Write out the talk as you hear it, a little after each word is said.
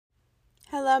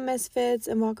Hello, Misfits,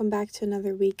 and welcome back to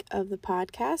another week of the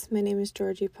podcast. My name is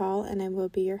Georgie Paul, and I will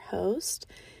be your host.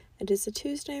 It is a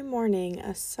Tuesday morning,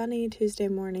 a sunny Tuesday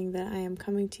morning that I am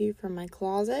coming to you from my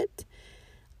closet.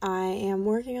 I am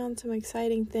working on some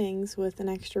exciting things with an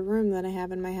extra room that I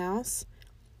have in my house.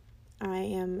 I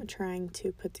am trying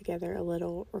to put together a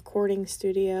little recording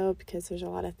studio because there's a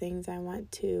lot of things I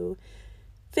want to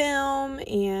film,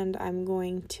 and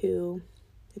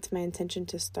it's my intention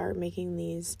to start making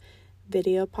these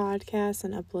video podcasts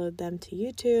and upload them to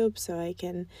YouTube so I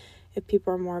can, if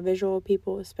people are more visual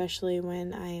people, especially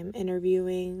when I am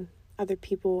interviewing other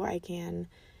people, I can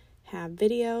have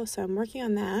video. So I'm working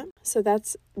on that. So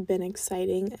that's been an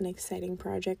exciting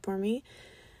project for me.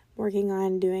 Working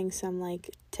on doing some like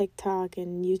TikTok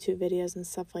and YouTube videos and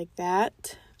stuff like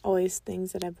that. Always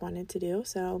things that I've wanted to do.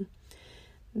 So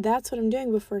that's what I'm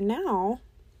doing. But for now,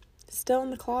 still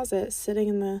in the closet, sitting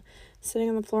on the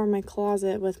floor of my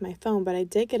closet with my phone, but I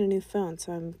did get a new phone,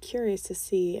 so I'm curious to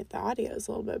see if the audio is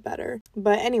a little bit better.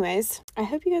 But anyways, I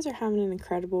hope you guys are having an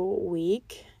incredible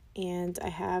week, and I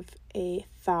have a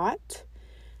thought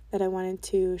that I wanted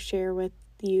to share with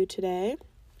you today.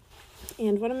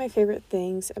 And one of my favorite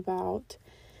things about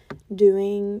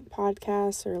doing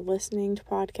podcasts or listening to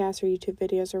podcasts or YouTube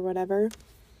videos or whatever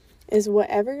is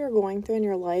whatever you're going through in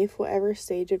your life, whatever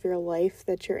stage of your life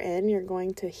that you're in, you're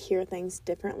going to hear things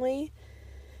differently.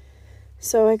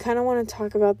 So I kind of want to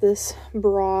talk about this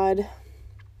broad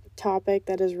topic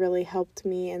that has really helped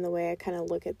me in the way I kind of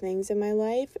look at things in my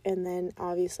life. And then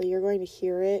obviously you're going to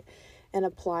hear it and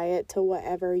apply it to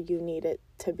whatever you need it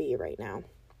to be right now.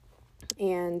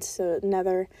 And so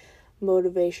another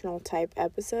motivational type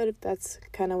episode, if that's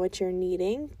kind of what you're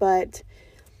needing. But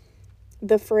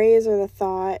the phrase or the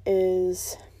thought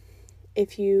is,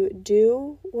 if you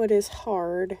do what is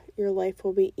hard, your life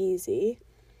will be easy.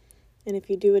 And if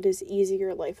you do what is easy,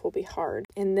 your life will be hard.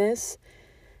 And this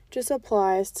just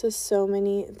applies to so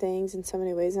many things in so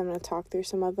many ways. I'm going to talk through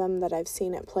some of them that I've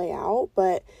seen it play out.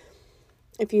 But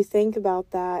if you think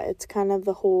about that, it's kind of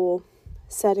the whole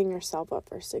setting yourself up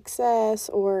for success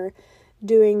or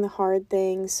doing the hard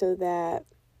things so that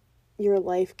your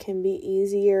life can be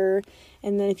easier.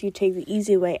 And then if you take the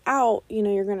easy way out,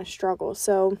 you're going to struggle.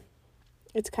 So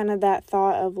it's kind of that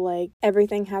thought of like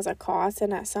everything has a cost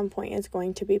and at some point it's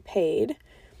going to be paid.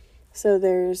 So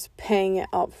there's paying it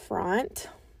up front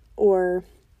or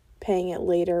paying it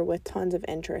later with tons of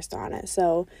interest on it.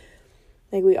 So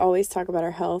like we always talk about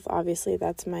our health. Obviously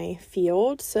that's my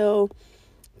field. So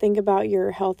think about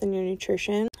your health and your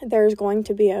nutrition. There's going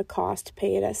to be a cost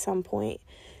paid at some point.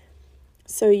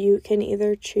 So you can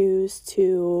either choose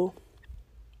to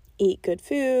eat good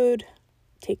food,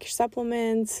 take your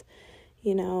supplements,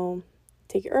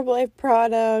 take your Herbalife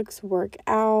products, work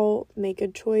out, make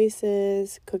good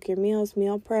choices, cook your meals,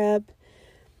 meal prep,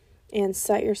 and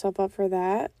set yourself up for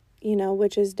that,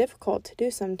 which is difficult to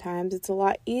do sometimes. It's a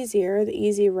lot easier. The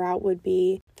easy route would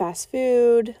be fast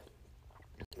food,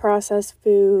 processed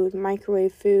food,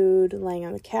 microwave food, laying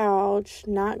on the couch,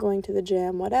 not going to the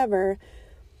gym, whatever.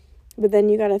 But then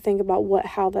you got to think about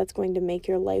how that's going to make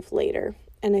your life later.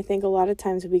 And I think a lot of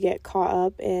times we get caught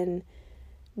up in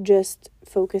just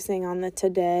focusing on the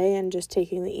today and just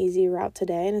taking the easy route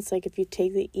today. And it's like if you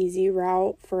take the easy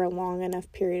route for a long enough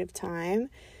period of time,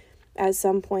 at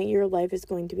some point your life is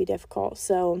going to be difficult.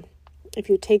 So if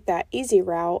you take that easy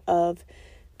route of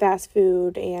fast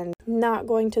food and not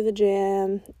going to the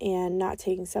gym and not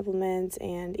taking supplements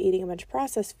and eating a bunch of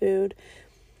processed food,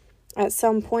 at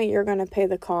some point you're going to pay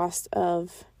the cost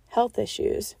of health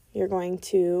issues. You're going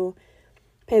to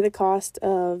pay the cost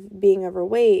of being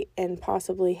overweight and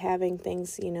possibly having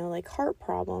things, like heart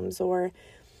problems or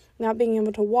not being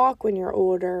able to walk when you're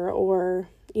older or,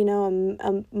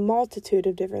 a multitude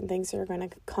of different things that are going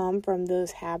to come from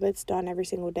those habits done every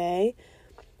single day.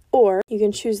 Or you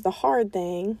can choose the hard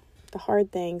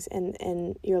things,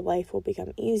 and your life will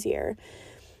become easier.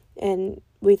 And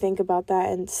we think about that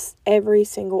in every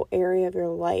single area of your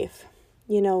life.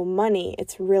 Money,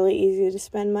 it's really easy to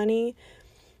spend money.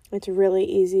 It's really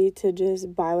easy to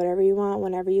just buy whatever you want,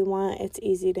 whenever you want. It's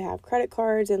easy to have credit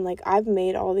cards. And I've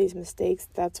made all these mistakes.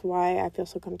 That's why I feel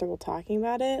so comfortable talking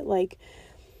about it.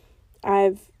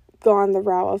 I've gone the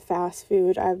route of fast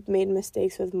food. I've made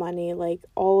mistakes with money,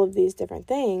 all of these different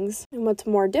things. And what's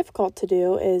more difficult to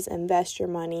do is invest your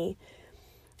money.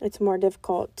 It's more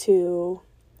difficult to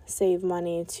save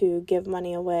money, to give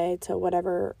money away to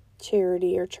whatever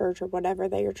charity or church or whatever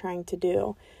that you're trying to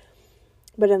do.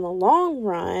 But in the long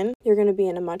run, you're going to be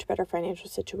in a much better financial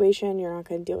situation. You're not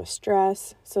going to deal with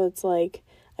stress. So it's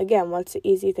again, what's the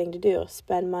easy thing to do?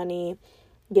 Spend money,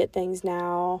 get things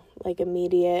now,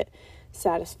 immediate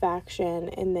satisfaction,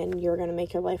 and then you're going to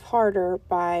make your life harder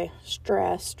by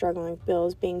stress, struggling with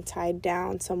bills, being tied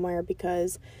down somewhere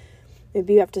because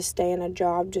maybe you have to stay in a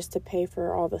job just to pay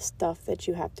for all the stuff that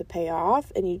you have to pay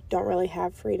off, and you don't really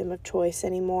have freedom of choice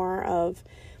anymore of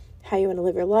how you want to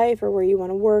live your life or where you want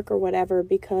to work or whatever,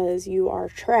 because you are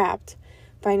trapped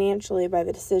financially by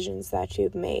the decisions that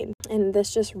you've made. And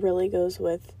this just really goes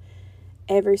with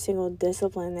every single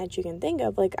discipline that you can think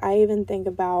of. Like, I even think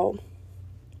about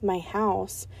my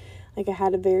house. Like, I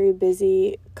had a very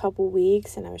busy couple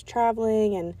weeks, and I was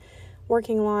traveling and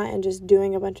working a lot and just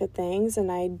doing a bunch of things,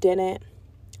 and I didn't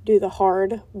do the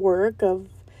hard work of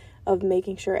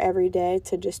making sure every day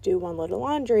to just do one load of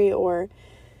laundry or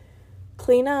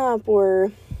clean up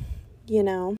or, you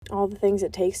know, all the things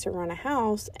it takes to run a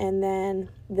house. And then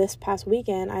this past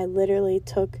weekend, I literally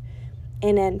took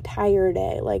an entire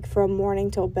day, like from morning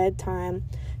till bedtime,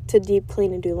 to deep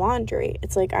clean and do laundry.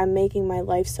 It's like I'm making my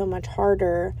life so much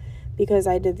harder because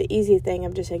I did the easy thing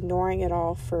of just ignoring it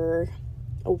all for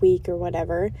a week or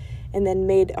whatever, and then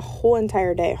made a whole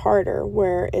entire day harder,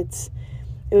 where it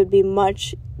would be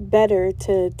much better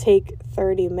to take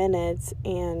 30 minutes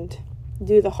and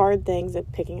do the hard things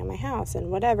of picking up my house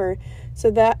and whatever, so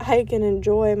that I can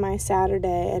enjoy my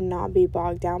Saturday and not be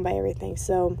bogged down by everything.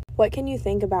 So what can you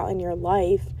think about in your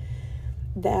life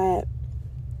that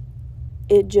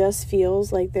it just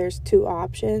feels like there's two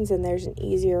options and there's an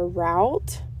easier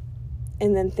route?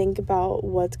 And then think about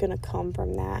what's going to come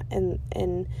from that.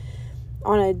 And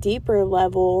on a deeper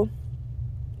level,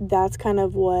 that's kind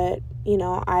of what, you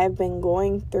know, I've been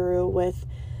going through with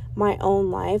my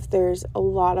own life. There's a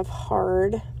lot of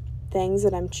hard things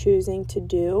that I'm choosing to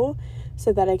do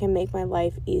so that I can make my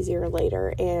life easier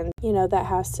later. And, you know, that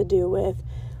has to do with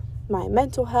my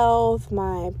mental health,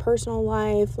 my personal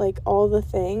life, like all the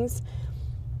things.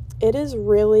 It is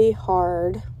really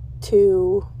hard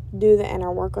to do the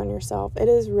inner work on yourself. It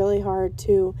is really hard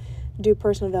to do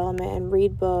personal development and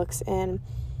read books and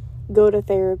go to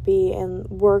therapy and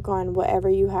work on whatever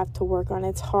you have to work on.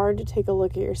 It's hard to take a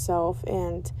look at yourself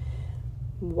and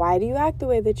why do you act the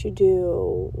way that you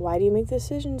do? Why do you make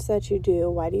decisions that you do?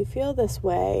 Why do you feel this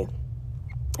way?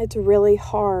 It's really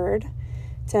hard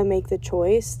to make the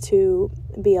choice to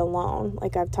be alone.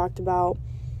 Like, I've talked about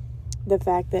the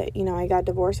fact that, you know, I got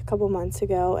divorced a couple months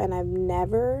ago and I've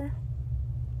never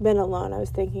been alone. I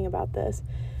was thinking about this.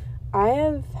 I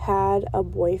have had a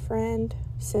boyfriend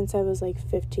since I was like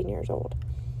 15 years old.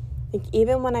 Like,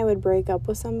 even when I would break up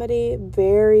with somebody,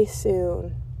 very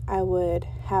soon I would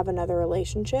have another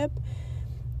relationship,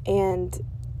 and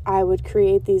I would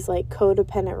create these like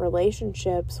codependent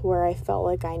relationships where I felt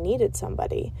like I needed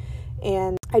somebody.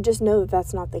 And I just know that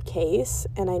that's not the case.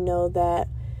 And I know that,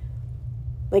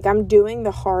 like, I'm doing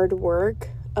the hard work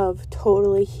of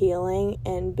totally healing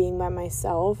and being by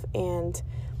myself and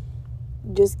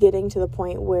just getting to the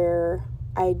point where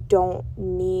I don't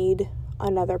need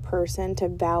another person to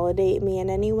validate me in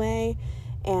any way.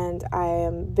 And I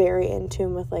am very in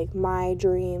tune with like my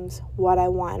dreams, what I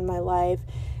want in my life.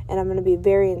 And I'm going to be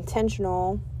very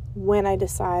intentional when I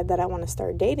decide that I want to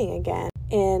start dating again.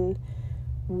 And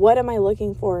what am I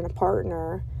looking for in a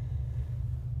partner?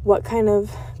 What kind of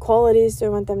qualities do I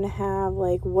want them to have?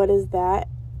 Like, what does that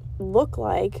look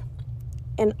like?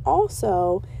 And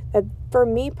also that for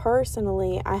me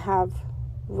personally, I have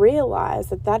realized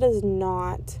that that is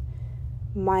not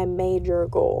my major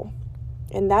goal.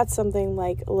 And that's something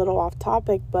like a little off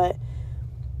topic, but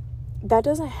that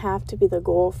doesn't have to be the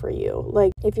goal for you.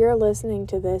 Like, if you're listening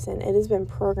to this and it has been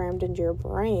programmed into your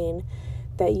brain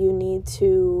that you need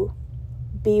to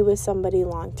be with somebody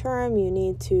long term, you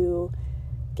need to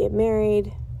get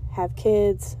married, have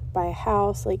kids, buy a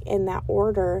house, like in that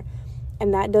order,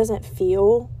 and that doesn't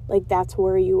feel like that's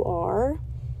where you are,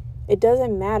 it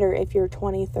doesn't matter if you're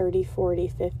 20, 30, 40,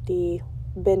 50,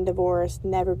 been divorced,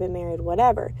 never been married,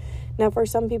 whatever. Now, for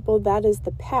some people, that is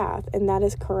the path, and that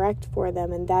is correct for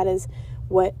them, and that is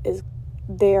what is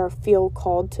they feel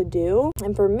called to do.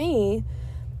 And for me,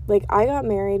 like, I got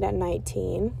married at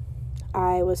 19.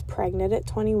 I was pregnant at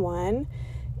 21,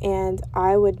 and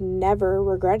I would never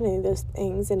regret any of those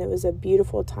things, and it was a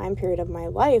beautiful time period of my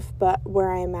life. But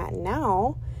where I am at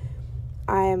now,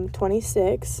 I am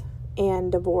 26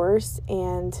 and divorced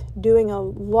and doing a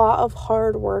lot of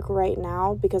hard work right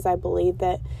now because I believe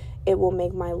that it will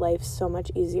make my life so much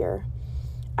easier.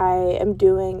 I am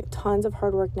doing tons of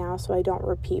hard work now so I don't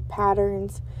repeat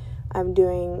patterns. I'm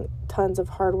doing tons of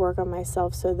hard work on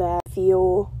myself so that I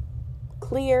feel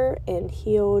clear and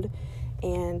healed,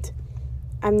 and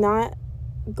I'm not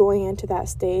going into that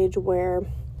stage where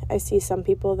I see some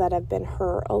people that have been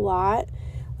hurt a lot.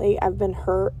 Like, I've been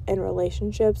hurt in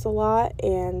relationships a lot,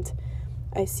 and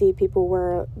I see people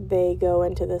where they go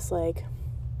into this, like,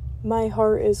 my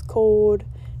heart is cold.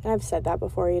 And I've said that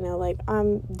before, you know, like,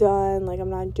 I'm done. Like, I'm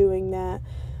not doing that.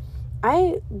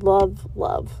 I love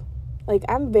love. Like,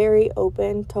 I'm very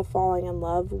open to falling in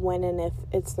love when and if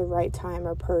it's the right time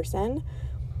or person.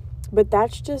 But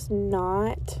that's just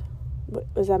not...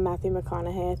 Was that Matthew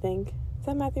McConaughey, I think? Is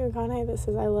that Matthew McConaughey that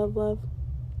says, I love love?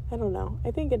 I don't know.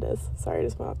 I think it is. Sorry, I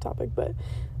just went off topic. But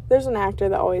there's an actor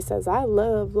that always says, I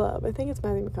love love. I think it's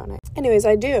Matthew McConaughey. Anyways,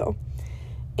 I do.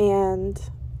 And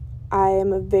I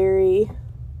am a very,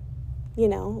 you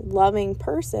know, loving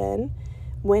person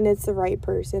when it's the right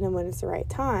person and when it's the right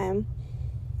time.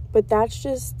 But that's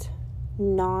just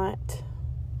not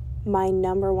my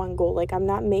number one goal. Like, I'm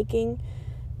not making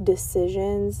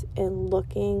decisions and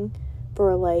looking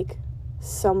for, like,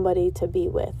 somebody to be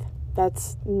with.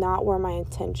 That's not where my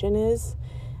intention is.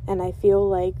 And I feel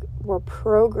like we're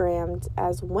programmed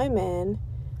as women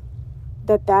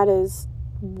that is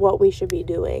what we should be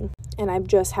doing. And I've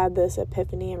just had this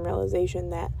epiphany and realization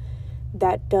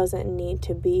that doesn't need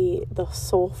to be the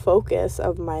sole focus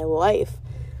of my life.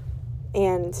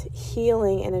 And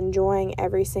healing and enjoying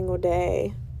every single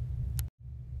day.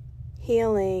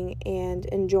 Healing and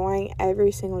enjoying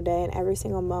every single day and every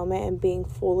single moment and being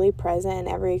fully present in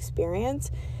every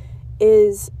experience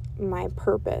is my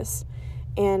purpose.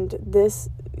 And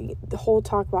the whole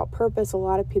talk about purpose, a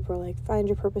lot of people are like, find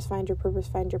your purpose, find your purpose,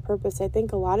 find your purpose. I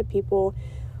think a lot of people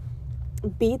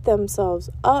beat themselves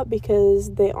up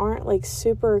because they aren't, like,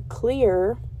 super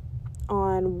clear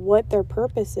on what their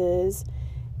purpose is.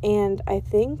 And I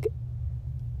think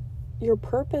your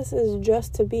purpose is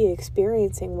just to be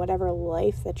experiencing whatever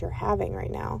life that you're having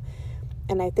right now.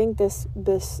 And I think this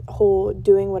whole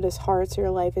doing what is hard so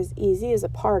your life is easy is a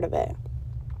part of it.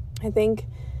 I think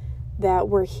that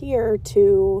we're here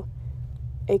to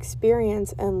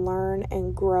experience and learn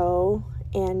and grow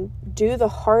and do the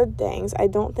hard things. I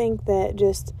don't think that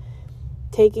just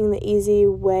taking the easy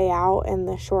way out and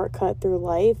the shortcut through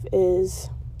life is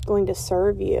going to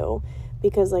serve you.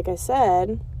 Because, like I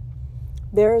said,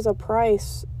 there is a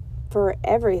price for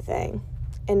everything.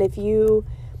 And if you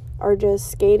are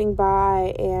just skating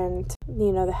by and,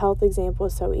 you know, the health example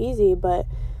is so easy, but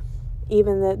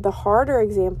even the harder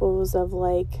examples of,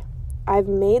 like, I've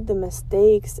made the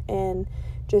mistakes and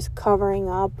just covering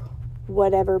up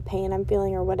whatever pain I'm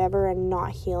feeling or whatever and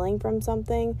not healing from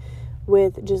something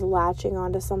with just latching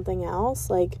onto something else,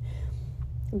 like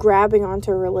grabbing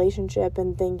onto a relationship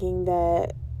and thinking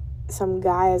that some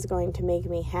guy is going to make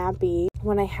me happy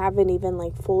when I haven't even,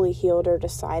 like, fully healed or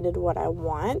decided what I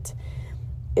want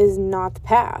is not the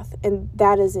path. And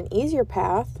that is an easier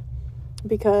path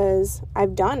because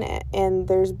I've done it and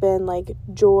there's been, like,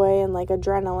 joy and, like,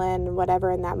 adrenaline and whatever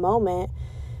in that moment,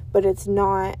 but it's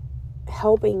not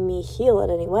helping me heal it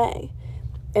anyway.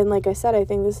 And like I said, I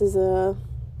think this is a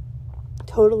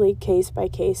totally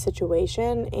case-by-case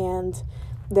situation, and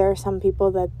there are some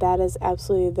people that is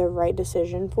absolutely the right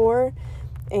decision for,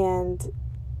 and,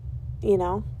 you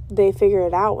know, they figure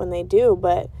it out when they do.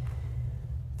 But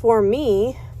for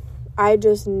me, I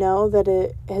just know that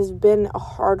it has been a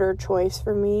harder choice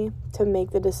for me to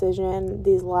make the decision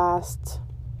these last,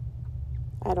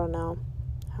 I don't know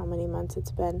how many months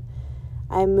it's been.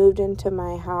 I moved into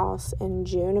my house in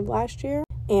June of last year,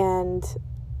 and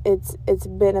it's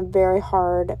been a very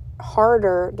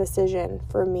harder decision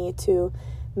for me to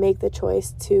make the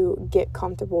choice to get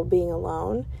comfortable being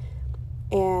alone.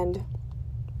 And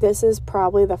this is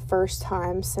probably the first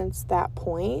time since that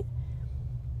point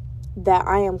that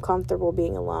I am comfortable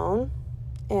being alone,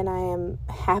 and I am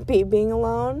happy being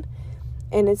alone.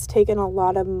 And it's taken a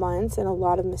lot of months and a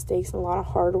lot of mistakes and a lot of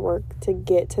hard work to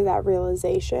get to that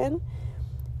realization.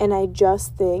 And I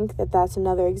just think that that's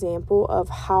another example of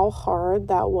how hard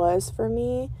that was for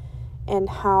me and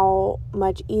how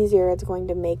much easier it's going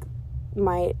to make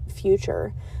my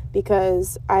future,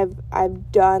 because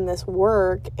I've done this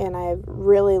work and I've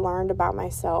really learned about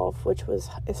myself, which is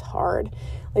hard.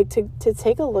 Like to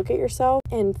take a look at yourself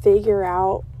and figure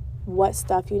out what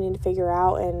stuff you need to figure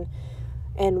out and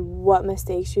what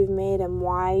mistakes you've made and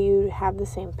why you have the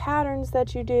same patterns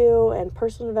that you do, and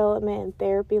personal development and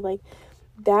therapy, like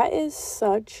that is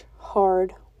such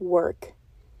hard work.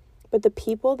 But the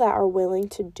people that are willing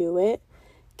to do it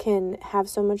can have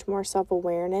so much more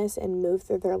self-awareness and move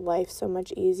through their life so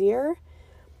much easier.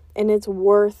 And it's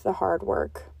worth the hard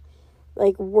work.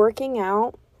 Like working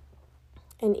out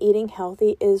and eating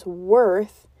healthy is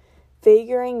worth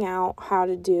figuring out how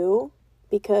to do,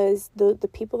 because the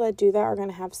people that do that are going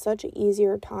to have such an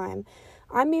easier time.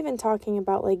 I'm even talking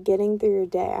about like getting through your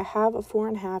day. I have a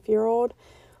 4.5-year-old,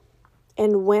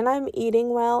 And when I'm eating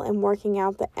well and working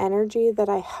out, the energy that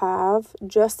I have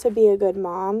just to be a good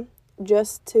mom,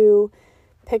 just to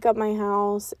pick up my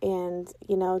house and,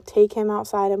 take him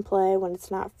outside and play when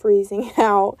it's not freezing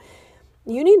out,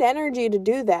 you need energy to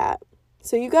do that.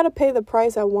 So you got to pay the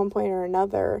price at one point or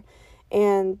another.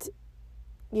 And,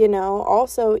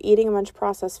 also eating a bunch of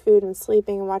processed food and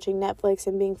sleeping and watching Netflix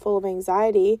and being full of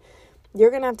anxiety, you're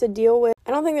going to have to deal with.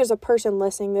 I don't think there's a person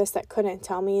listening to this that couldn't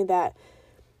tell me that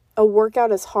a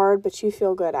workout is hard, but you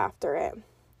feel good after it.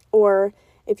 Or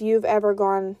if you've ever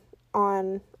gone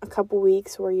on a couple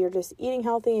weeks where you're just eating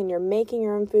healthy and you're making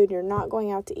your own food, you're not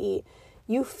going out to eat,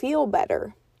 you feel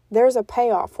better. There's a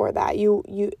payoff for that.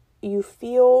 You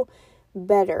feel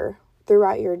better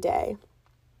throughout your day.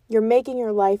 You're making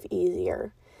your life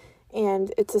easier.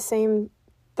 And it's the same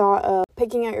thought of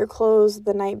picking out your clothes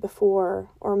the night before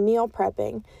or meal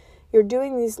prepping. You're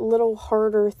doing these little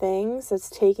harder things that's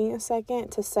taking a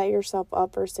second to set yourself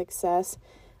up for success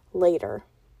later.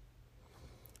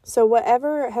 So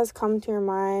whatever has come to your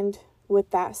mind with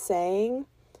that saying,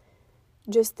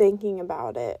 just thinking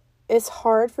about it. It's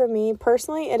hard for me,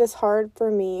 personally, it is hard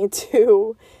for me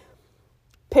to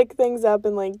pick things up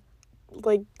and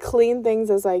like clean things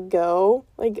as I go.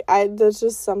 That's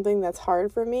just something that's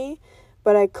hard for me.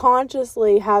 But I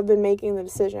consciously have been making the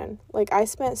decision. I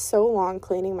spent so long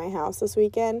cleaning my house this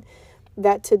weekend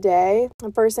that today,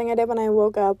 the first thing I did when I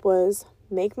woke up was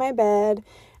make my bed.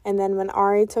 And then when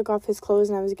Ari took off his clothes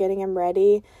and I was getting him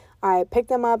ready, I picked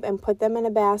them up and put them in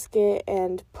a basket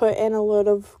and put in a load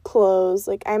of clothes.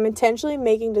 I'm intentionally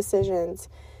making decisions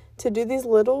to do these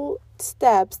little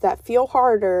steps that feel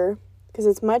harder, because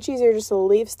it's much easier just to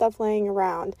leave stuff laying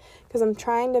around, because I'm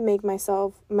trying to make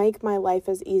my life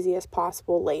as easy as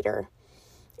possible later.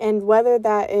 And whether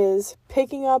that is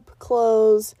picking up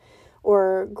clothes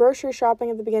or grocery shopping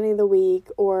at the beginning of the week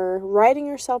or writing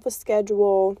yourself a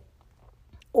schedule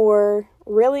or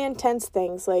really intense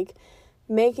things like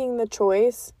making the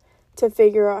choice to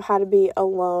figure out how to be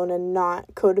alone and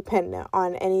not codependent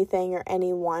on anything or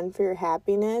anyone for your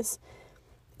happiness.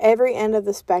 Every end of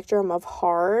the spectrum of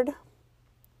hard,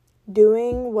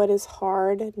 doing what is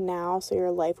hard now so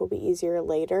your life will be easier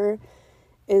later,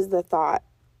 is the thought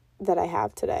that I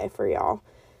have today for y'all.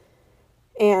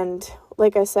 And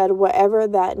like I said, whatever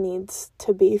that needs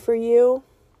to be for you,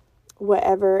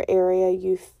 whatever area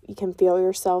you can feel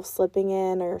yourself slipping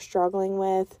in or struggling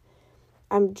with,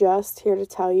 I'm just here to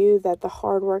tell you that the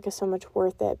hard work is so much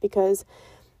worth it, because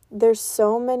there's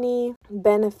so many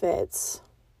benefits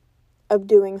of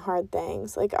doing hard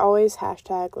things. Always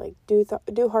hashtag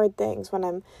do hard things when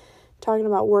I'm talking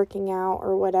about working out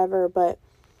or whatever, but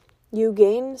you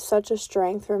gain such a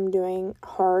strength from doing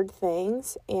hard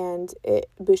things, and it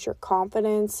boosts your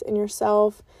confidence in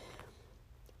yourself,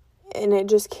 and it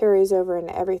just carries over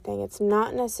into everything. It's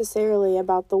not necessarily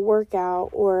about the workout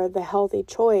or the healthy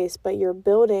choice, but you're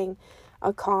building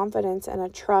a confidence and a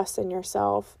trust in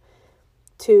yourself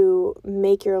to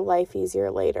make your life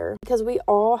easier later. Because we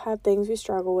all have things we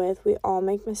struggle with. We all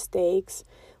make mistakes.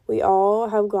 We all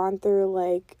have gone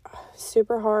through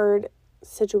super hard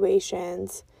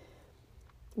situations.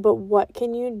 But what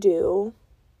can you do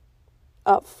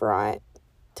up front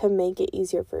to make it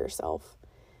easier for yourself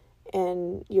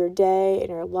and your day and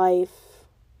your life,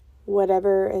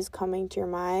 whatever is coming to your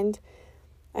mind?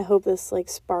 I hope this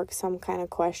sparks some kind of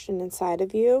question inside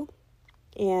of you,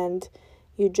 and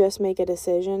you just make a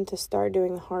decision to start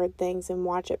doing the hard things and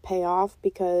watch it pay off.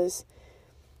 Because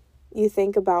you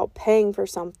think about paying for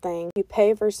something, you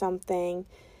pay for something,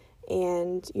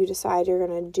 and you decide you're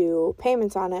going to do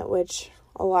payments on it, which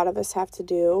a lot of us have to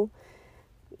do,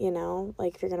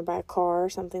 if you're going to buy a car or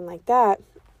something like that.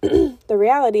 The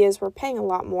reality is we're paying a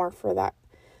lot more for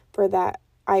that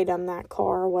item, that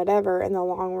car, or whatever, in the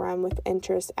long run, with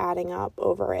interest adding up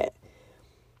over it.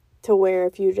 To where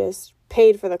if you just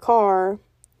paid for the car,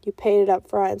 you paid it up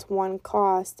front, it's one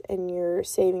cost, and you're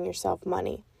saving yourself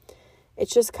money.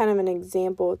 It's just kind of an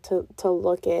example to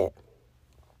look at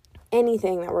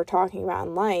anything that we're talking about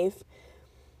in life,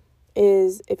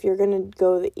 is if you're going to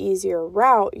go the easier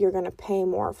route, you're going to pay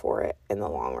more for it in the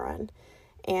long run.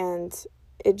 And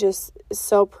it just is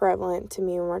so prevalent to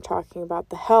me when we're talking about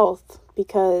the health,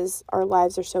 because our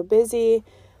lives are so busy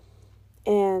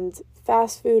and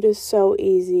fast food is so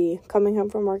easy. Coming home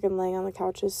from work and laying on the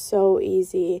couch is so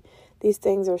easy. These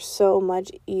things are so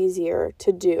much easier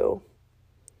to do.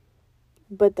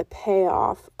 But the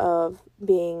payoff of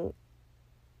being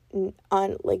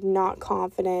not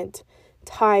confident,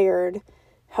 tired,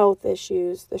 health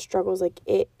issues, the struggles,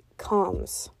 it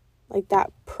comes.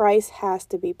 That price has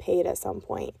to be paid at some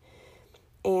point.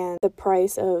 And the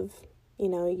price of,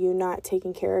 you not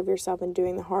taking care of yourself and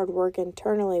doing the hard work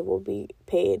internally will be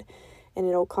paid, and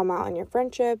it'll come out in your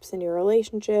friendships and your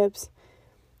relationships.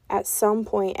 At some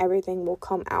point, everything will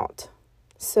come out.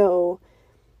 So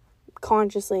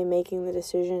consciously making the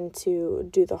decision to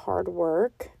do the hard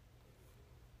work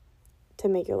to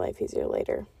make your life easier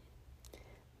later.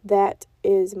 That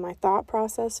is my thought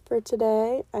process for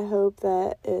today. I hope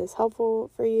that is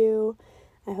helpful for you.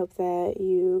 I hope that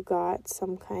you got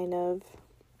some kind of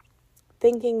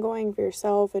thinking going for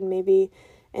yourself, and maybe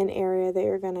an area that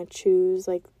you're going to choose.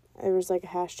 Like, there was like a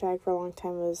hashtag for a long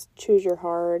time was choose your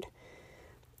hard.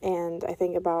 And I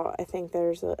think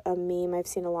there's a meme I've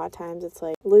seen a lot of times. It's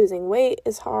like losing weight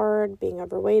is hard, being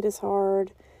overweight is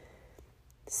hard,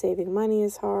 saving money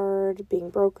is hard, being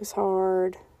broke is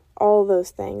hard, all those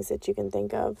things that you can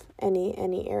think of, any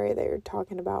area that you're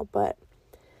talking about. But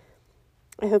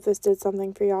I hope this did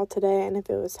something for y'all today, and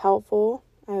if it was helpful,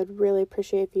 I would really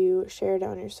appreciate if you shared it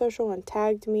on your social and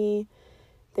tagged me.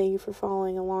 Thank you for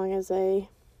following along as I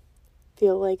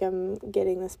feel like I'm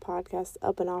getting this podcast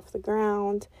up and off the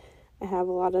ground. I have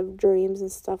a lot of dreams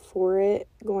and stuff for it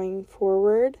going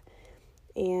forward,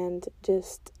 and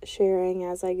just sharing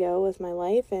as I go with my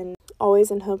life, and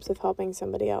always in hopes of helping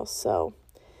somebody else. So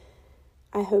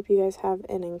I hope you guys have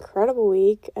an incredible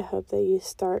week. I hope that you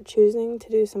start choosing to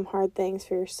do some hard things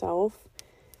for yourself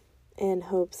in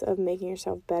hopes of making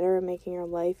yourself better and making your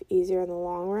life easier in the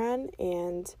long run.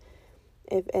 And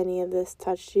if any of this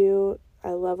touched you, I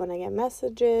love when I get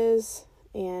messages,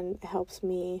 and it helps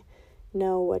me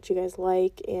know what you guys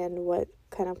like and what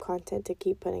kind of content to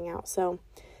keep putting out. So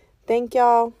thank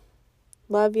y'all.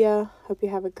 Love ya. Hope you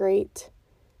have a great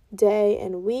day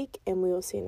and week, and we will see you next time.